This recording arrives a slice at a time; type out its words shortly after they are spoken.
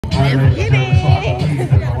Let's get it.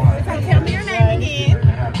 So tell me your name again.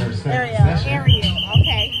 Ariel.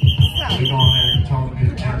 Okay. So we go on there and tell them to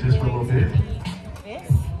just for a little bit.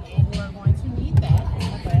 This, we're going to need that.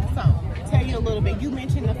 Okay. So tell you a little bit. You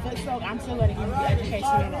mentioned the foot soak. I'm still going to give you the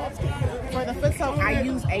education and all. For the foot soak, I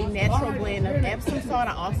use a natural blend of Epsom salt.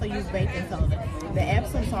 I also use baking soda. The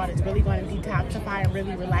Epsom salt is really going to detoxify and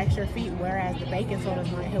really relax your feet, whereas the baking soda is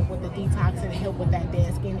going to help with the detox and help with that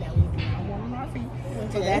dead skin that we do not want on our feet.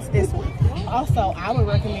 So that's this one. Also, I would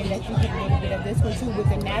recommend that you get a little bit of this one too with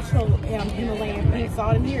the natural Himalayan pink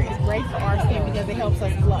salt in here. It's great for our skin because it helps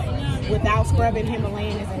us glow. Without scrubbing,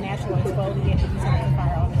 Himalayan is a natural exfoliant and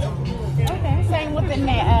detoxifier on its own. Okay. Same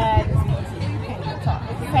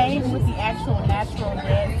with the actual natural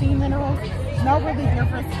Dead Sea minerals. No really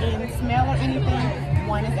difference in smell or anything.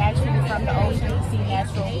 One is actually from the ocean, the sea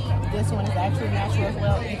natural. This one is actually natural as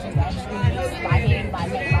well. Each is actually mixed by hand, by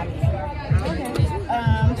hand. Okay.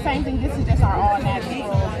 Same thing, this is just our all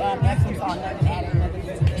natural Epsom salt, nothing added, nothing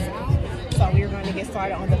to. So we're going to get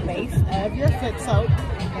started on the base of your foot soak.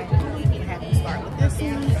 We're having to start with this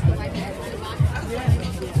one.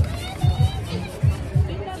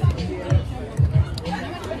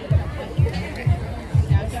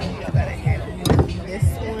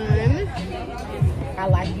 I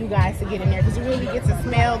like you guys to get in there because you really get to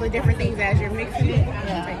smell the different things as you're mixing it.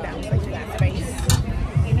 Yeah. Take that one so you got space.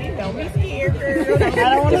 Don't be scared, girl. I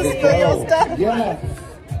don't want to spill your stuff. Yeah.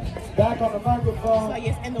 Back on the microphone. So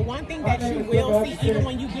yes, and the one thing that you will see even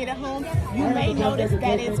when you get it home, you may notice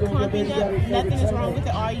that it's clumping up. Nothing is wrong with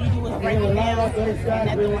it. All you do is break it down and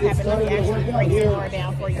nothing will happen. Let me actually break the bar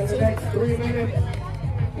down for you too. The next 3 minutes,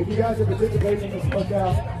 if you guys are participating in this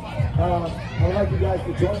workout, I'd like you guys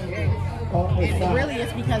to join me. And really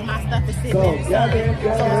it's because my stuff is sitting in the sun, so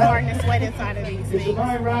it's starting to sweat inside of these things. Get your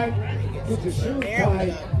mind right, get your shoes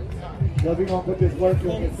tight. So we're going to put this work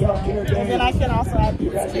in self-care day. And then I can also add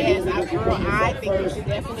this. Yes, I think you should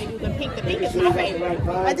definitely do the pink. The pink is my favorite.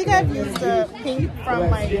 I think I've used the pink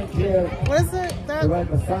from like, what is it?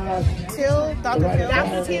 Dr. Till?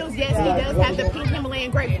 Dr. Till's, yes, he does have the pink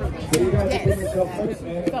Himalayan grapefruit. Yes.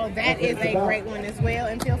 So that is a great one as well.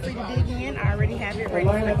 And feel free to dig in. I already have it ready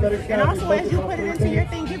for you. And also as you put it into your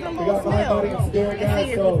thing, give it a little smell. And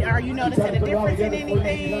see, are you noticing a difference in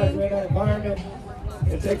anything?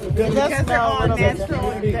 Because they're all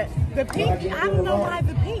natural. The pink, I don't know why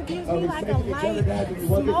the pink gives me like a light,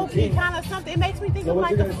 smoky kind of something. It makes me think of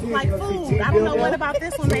like food. I don't know what about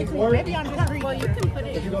this one makes me. Maybe I'm just greedy. Well, you can put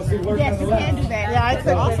it. Yes, you can do that. Yeah, I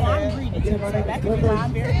could. Also, I'm greedy too, so that could be why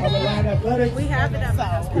I'm very greedy. We have it up.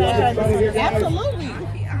 Absolutely.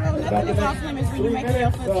 Nothing is off limits when you make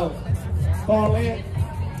your foot. Fall in.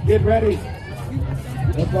 Get ready.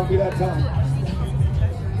 It's gonna be that time.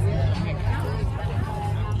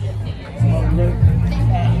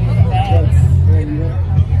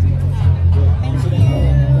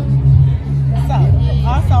 So,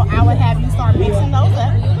 also, I would have you start mixing those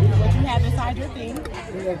up, what you have inside your thing.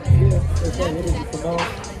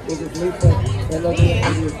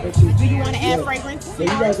 Do you want to add fragrances? They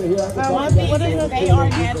are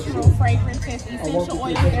natural fragrances, essential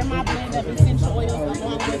oils. They're my blend of essential oils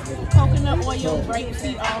along with coconut oil,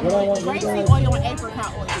 grapeseed oil, and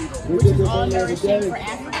apricot oil, which is all nourishing for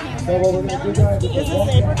Africans. Is this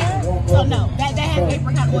apricot? So no, that has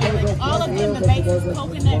apricot oil. All of them, the base is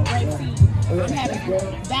coconut, grapeseed.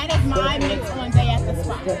 That is my mix one day at the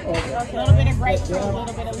spot. A little bit of grapefruit, a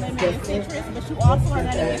little bit of lemon and citrus, but you also are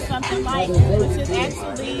going to get something light, which is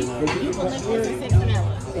actually eucalyptus and citronella.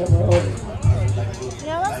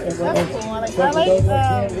 Yeah, that's cool. I like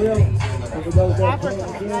apricot.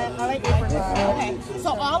 I like apricot. Okay, so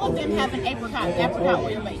all of them have an apricot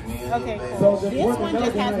oil base. Okay, cool. This one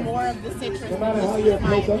just has more of the citrus. How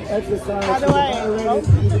do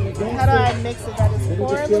I mix it? That is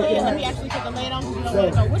pour a little bit. Let me actually put the lid on because you don't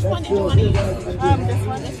want to go. Which one did you want to use? This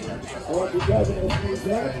one.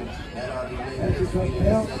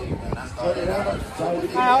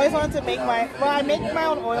 I always want to make I make my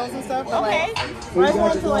own oils and stuff. But okay. I always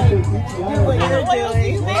want to do what you're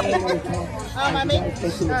doing.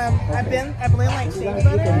 I blend like shea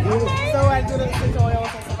butter. Okay. So I do the essential oils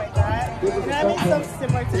and stuff like that. And I make stuff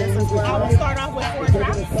similar to this as well. I will start off with 4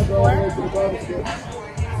 drops.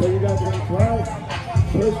 So you guys are going to try.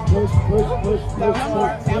 Push. That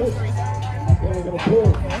was 3. And we're going to pull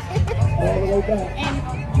all the way back. And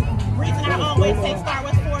the reason I always say start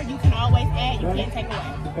with 4, you can always add, you can't take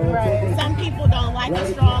away. Right. Some people don't like a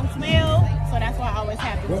strong smell, so that's why I always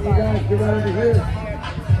have to start. So you guys get out over here.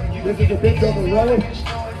 This is a bit of a row.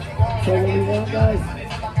 So what we want, guys,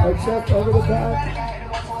 our chest over the back.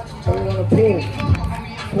 So we want to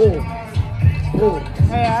pull.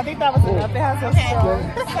 Yeah, I think that was enough. It has a Okay.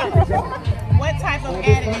 straw. What type of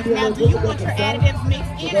additives? Now, do you want your additives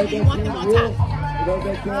mixed in or do you want them on top?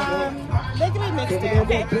 They can be mixed in.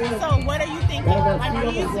 Okay. So what are you thinking? Like, are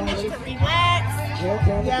you using this to relax?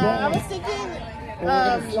 Yeah, I was thinking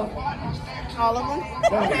all of them.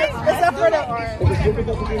 Except for the orange.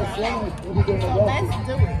 So let's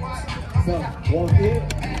do it. So, walk in,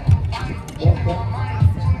 walk out.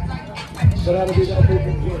 So that'll be that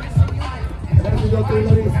movement here. And as we go through,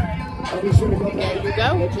 ladies, I'll be sure to go back. There you go.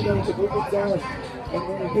 Let you know what the movements are. And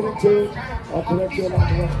when we get into it, I'll correct you along the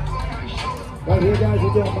way. Right here, guys,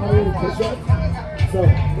 we're doing moderated push-ups. So,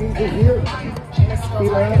 knees are here,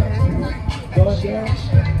 feet are out, going down,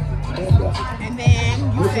 And then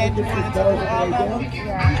you said you wanted to do all of them.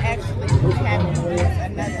 I'm actually having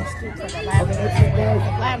another scoop for the lavender. The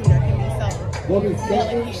lavender can be so we'll be delicate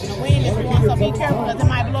stepping. in the wind this weekend, so be careful because it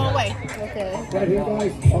might blow away. Okay. Right here,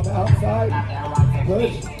 guys, on the outside,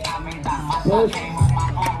 push, push,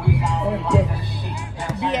 and push.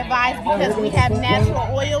 Be advised, because we have natural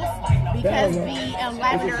oils, because the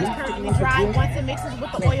lavender is perfectly dry. Once it mixes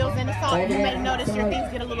with the oils and the salt, you may notice your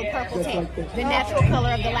things get a little purple tint. The natural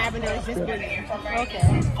color of the lavender is just green.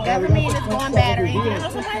 Okay. Doesn't mean it's going bad or anything. I know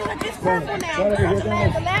somebody like, it's purple now.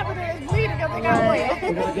 The lavender is bleeding because they got oil.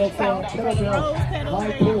 We're going to go from Rose petals, high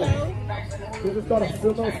there you pull. go. We're just going to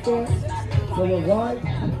fill those stance. So we're right.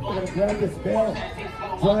 We're going to grab this bell,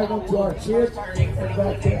 drive them to our chin, and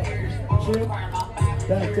back there. Chin,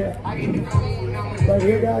 back there. Right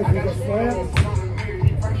here, guys, we just slam.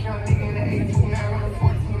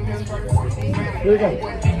 Here we go.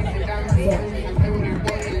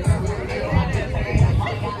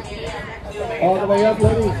 So. All the way up,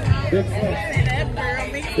 ladies. Big step.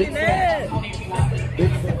 Big step.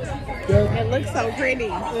 Big step. Good. It looks so pretty.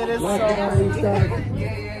 It is Lock so it on these sides.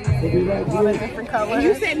 We'll be right all the here. different And colors.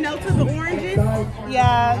 you said no to the oranges?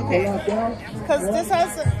 Yeah. Okay. Lock down. Because this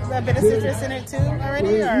has a bit of citrus in it too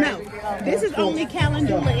already? Or? No. This is only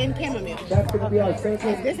calendula and chamomile. That's going to be our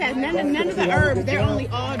second. This has none of the herbs. They're only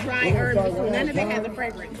all dry herbs. So none of it has a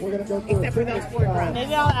fragrance. We're going to go through Except for those 4 drops.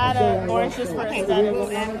 Maybe I'll add an orange just for Okay, aesthetic.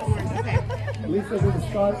 we'll add an orange. Okay. Lisa, we can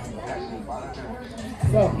start.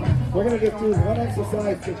 So, we're going to just do 1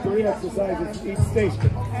 exercise to 3 exercises each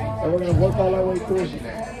station. And we're going to work all our way through.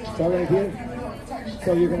 So right here.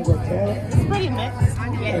 So you're going to go down. It's pretty mixed.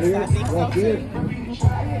 Right Yes, here. I think so Walk too. in.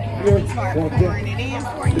 Here. Start Walk pouring in. it in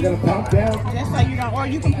for You're you. going to pop down. Just so you don't, or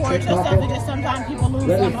you can pour it yourself and just sometimes people lose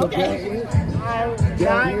Ready some. for Okay. down in.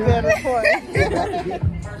 I'm not good at pouring.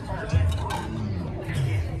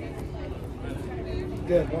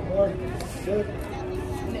 Good. One more. Good.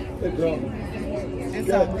 Good, girl. And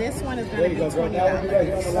so this one is There going you to go, be girl. Now we'll be right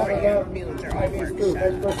here on the $20 line for right your now. meal I journey need food.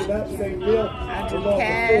 workshop. Next person up, same deal. I do We're going for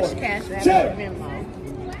cash, 4. cash that Check. Venmo.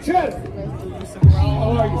 Check. Do some rolls. How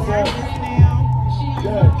are you, sir? Now.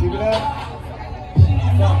 Good. Keep it up.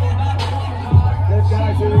 Good,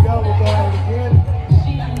 guys. Here we go. We'll go at it again.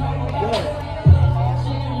 Good.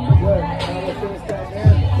 Good. Now let's finish down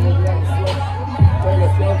there. We'll do that slow. Okay,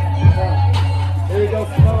 let's go. Now, here we go.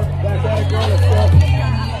 Slow. Back at it, girl. Let's go.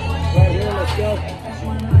 Right here. Let's go.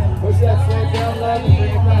 Push that sled down low and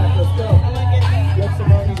bring it back. Let's go. Get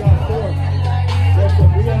some on. You got 4. Get some.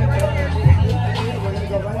 We're going to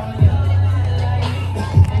go right.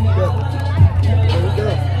 Good. There we go.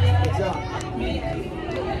 Good job.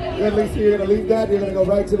 Good, Lisa. You're going to leave that. You're going to go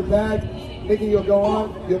right to the bag. Nikki, you'll go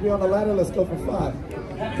on. You'll be on the ladder. Let's go for 5.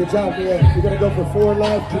 Good job, Mia. You're going to go for 4,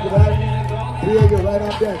 love. Keep it up. Mia, you're right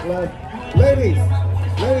on deck, love. Ladies, I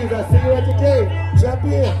see you at the gate. Jump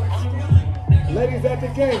in. Ladies at the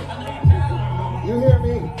gate. You hear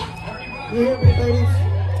me? You hear me, ladies?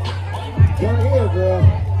 Come here, girl.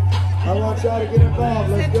 I want y'all to get involved.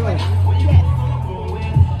 Let's go. Yes.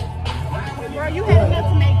 Girl, you had enough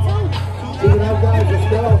to make 2. Keep it up, guys. Let's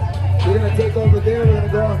go. We're going to take over there. We're going to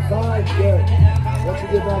go on 5. Good. Once you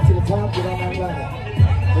get back to the top, get on that ladder.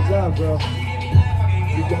 Good job, bro.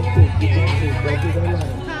 You got 2. You got 2. Go through that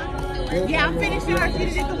ladder. Yeah, I'm finished yours. You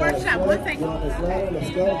did the workshop. We'll take Get on this ladder. Let's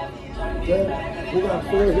go. Good. We got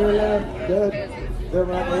 4 here left. Good. They're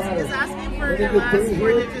right around Just us. asking for Let me your get last 3 4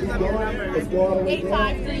 here. digits Keep of your going. number. Let's go all the way down.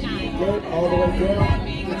 8539. Good. All the way down.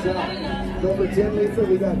 Good job. Go for 10, Lisa.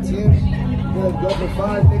 We got 10. Good. Go for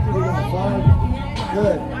 5, Nikki. We got 5.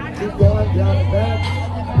 Good. Keep going. Down and back.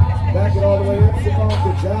 Back it all the way up, Simone.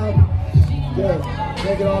 Good job. Good.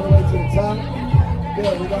 Take it all the way to the top.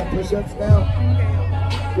 Good. We got push-ups now.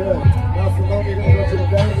 Good. Now, Simone, you're going to go to the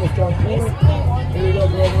back. We'll start pulling. Here we go,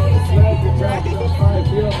 girl. We're on the sled. Good job. We got 5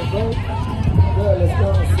 here on the boat. Good. Let's go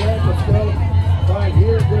on the sled. Let's go. 5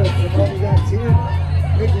 here. Good. Simone, you got 10.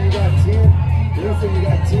 Nikki, you got 10. Lisa, you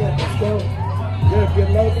got 10. Let's go. Good,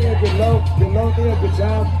 get low there, get low there, good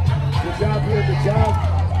job. Good job here, good job.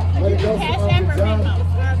 Let it go, Simone, good job.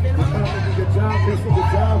 Good job, Nikki, good job. Lisa, good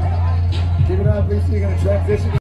job. Keep it up, Lisa, you're gonna transition.